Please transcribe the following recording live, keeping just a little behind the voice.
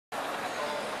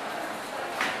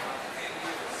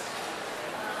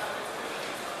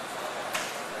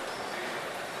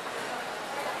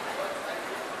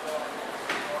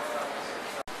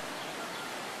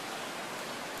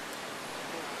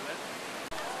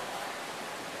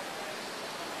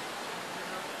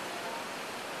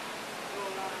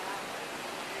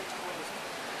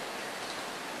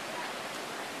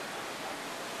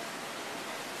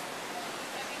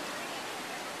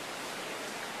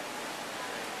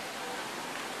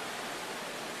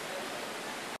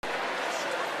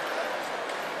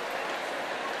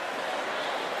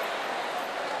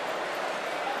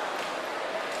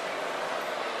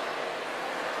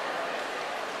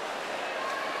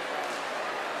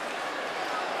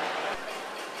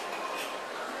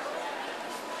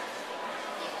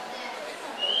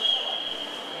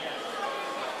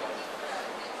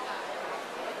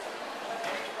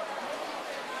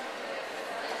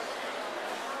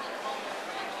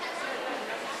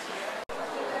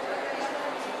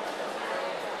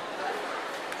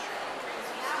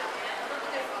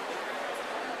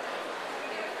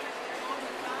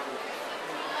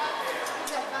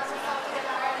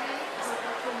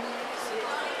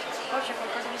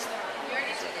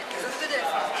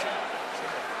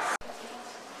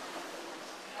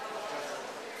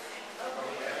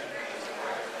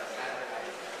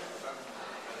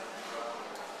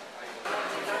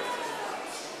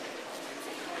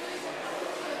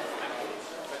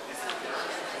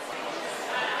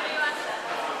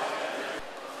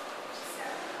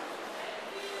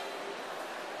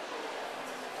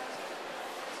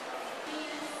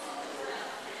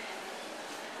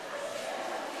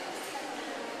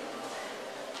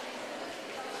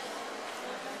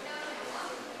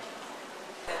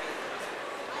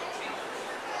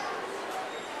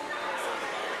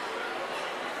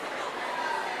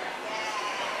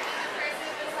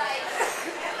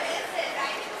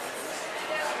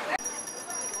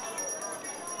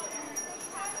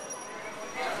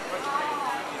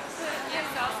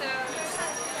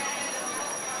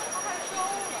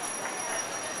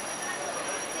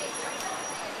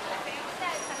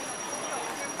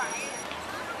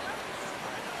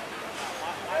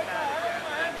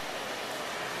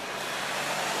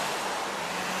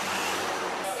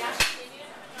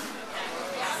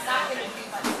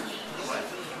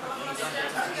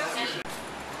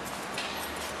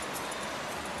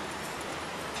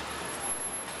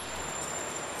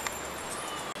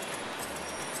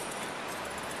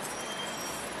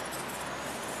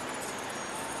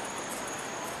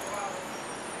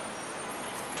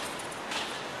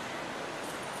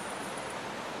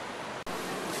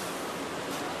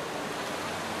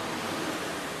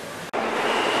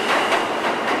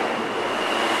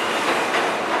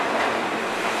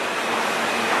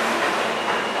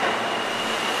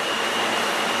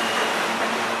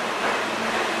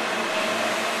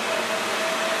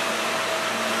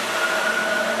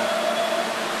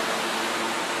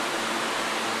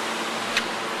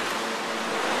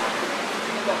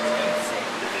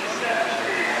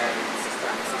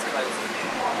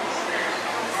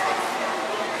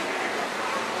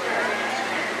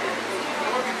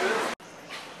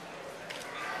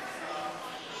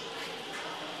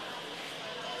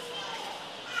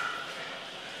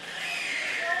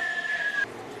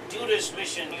do this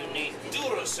mission, you need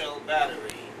Duracell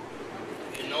battery.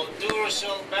 You know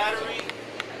Duracell battery?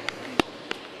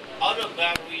 Other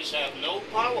batteries have no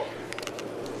power.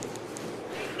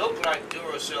 They look like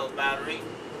Duracell battery.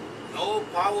 No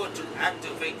power to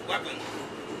activate weapon.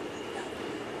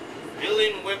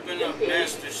 Building weapon of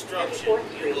mass destruction.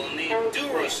 You will need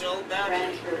Duracell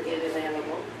battery. Transfer is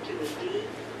available to the D,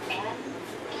 N,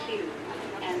 Q,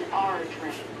 and R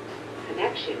train.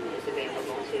 Connection is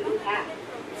available to HAP.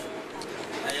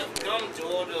 I have come to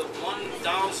order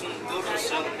 1,000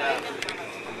 Duracell batteries.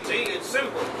 See, it's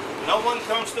simple. No one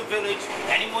comes to village.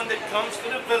 Anyone that comes to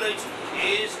the village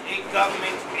is a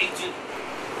government agent.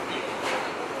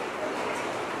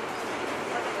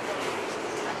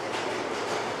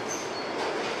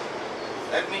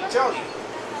 Let me tell you,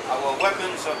 our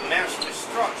weapons of mass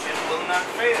destruction will not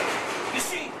fail. You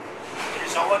see, it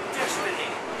is our destiny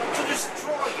to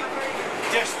destroy you.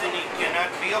 Destiny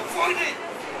cannot be avoided.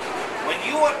 When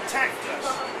you attacked us,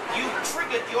 you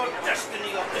triggered your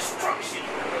destiny of destruction.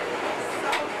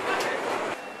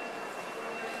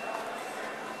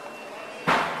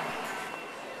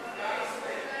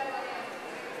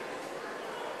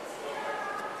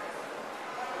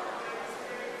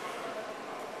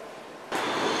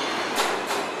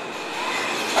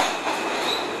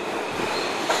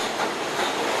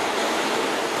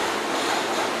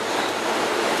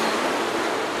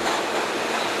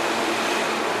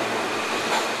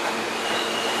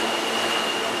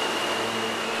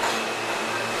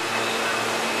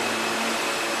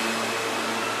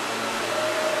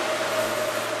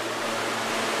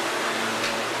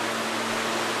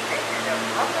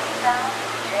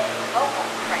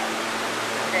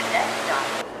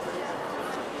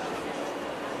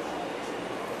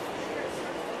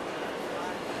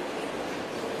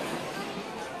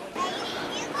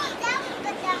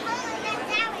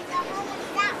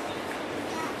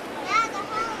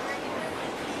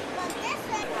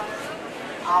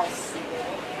 I'll see you.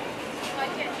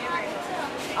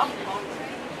 I'm hungry.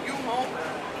 You hungry?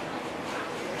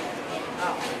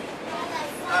 Oh.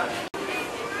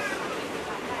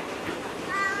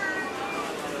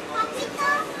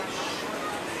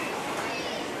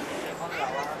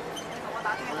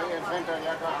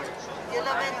 Dios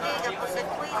lo bendiga, pues se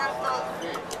cuidan todos.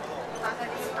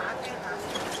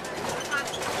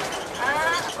 Ah,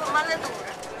 pues más le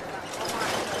dura.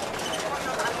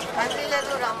 Así le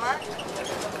dura más.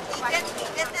 ¿Y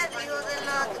qué te digo de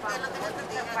lo que yo te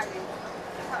digo?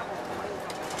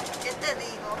 ¿Qué te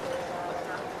digo?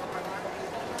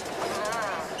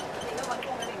 Ah.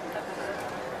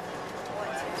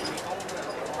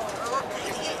 Ok.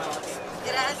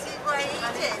 Gracias,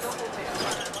 guayiches.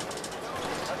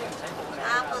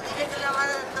 Ah, pues dile que le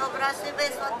mando dos brazos y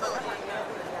besos a todos.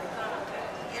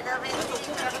 Que la bendiga.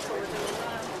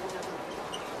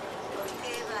 Ok,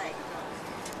 bye.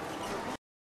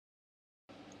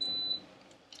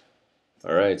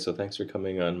 All right, so thanks for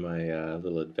coming on my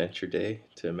little adventure day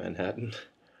to Manhattan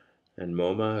and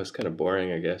MoMA. It was kind of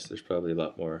boring, I guess. There's probably a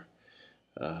lot more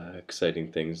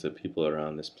exciting things that people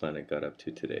around this planet got up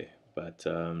to today. But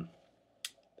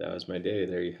that was my day.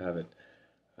 There you have it.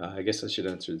 I guess I should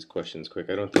answer these questions quick.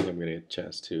 I don't think I'm going to get a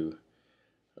chance to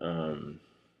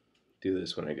do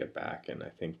this when I get back, and I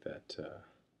think that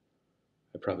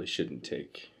I probably shouldn't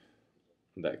take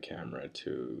that camera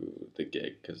to the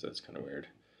gig because that's kind of weird.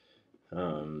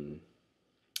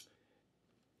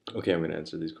 Okay, I'm going to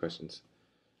answer these questions.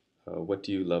 What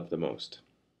do you love the most?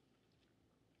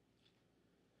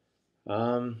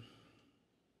 I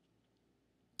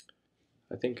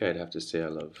think I'd have to say I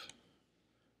love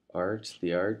art,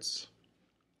 the arts,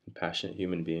 and passionate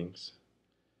human beings,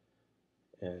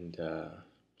 and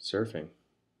surfing.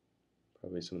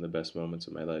 Probably some of the best moments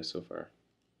of my life so far.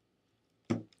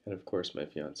 And of course, my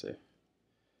fiance.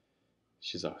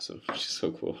 She's awesome. She's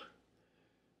so cool.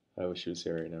 I wish she was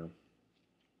here right now.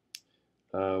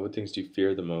 What things do you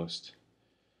fear the most?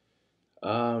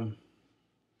 I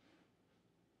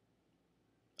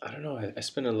don't know. I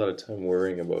spend a lot of time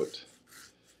worrying about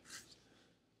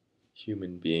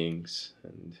human beings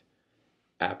and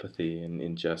apathy and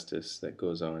injustice that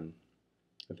goes on.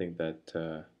 I think that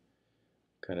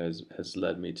kind of has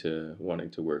led me to wanting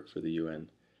to work for the UN.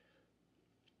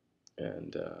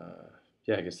 And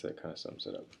yeah, I guess that kind of sums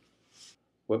it up.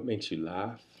 What makes you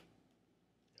laugh?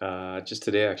 Just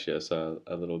today, actually, I saw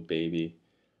a little baby,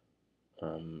 I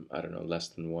don't know, less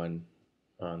than one,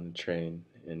 on the train,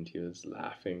 and he was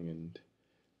laughing and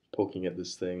poking at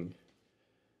this thing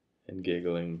and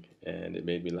giggling, and it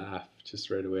made me laugh just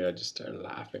right away. I just started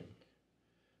laughing.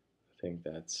 I think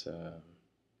that's out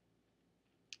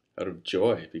of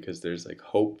joy, because there's like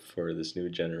hope for this new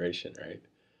generation, right?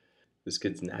 this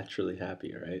kid's naturally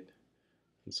happy, right?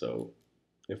 And so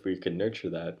if we could nurture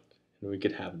that and we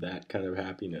could have that kind of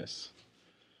happiness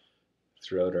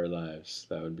throughout our lives,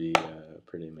 that would be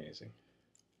pretty amazing.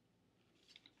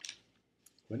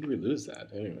 When do we lose that,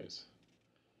 anyways?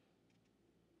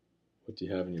 What do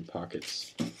you have in your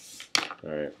pockets? All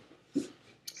right,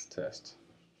 let's test.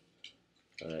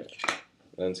 All right,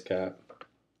 lens cap.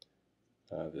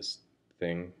 This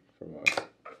thing from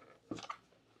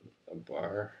a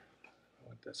bar. I don't know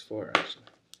what that's for, actually.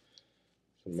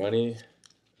 Some money.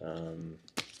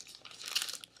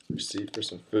 Receipt for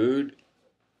some food.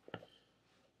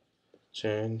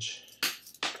 Change.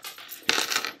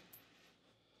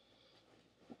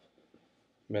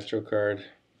 Metro card.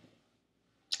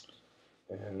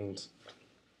 And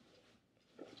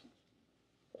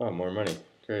oh, more money.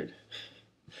 Great.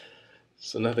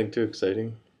 So nothing too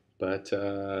exciting, but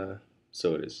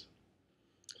so it is.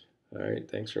 All right,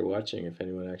 thanks for watching, if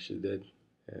anyone actually did.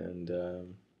 And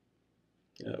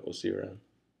yeah, we'll see you around.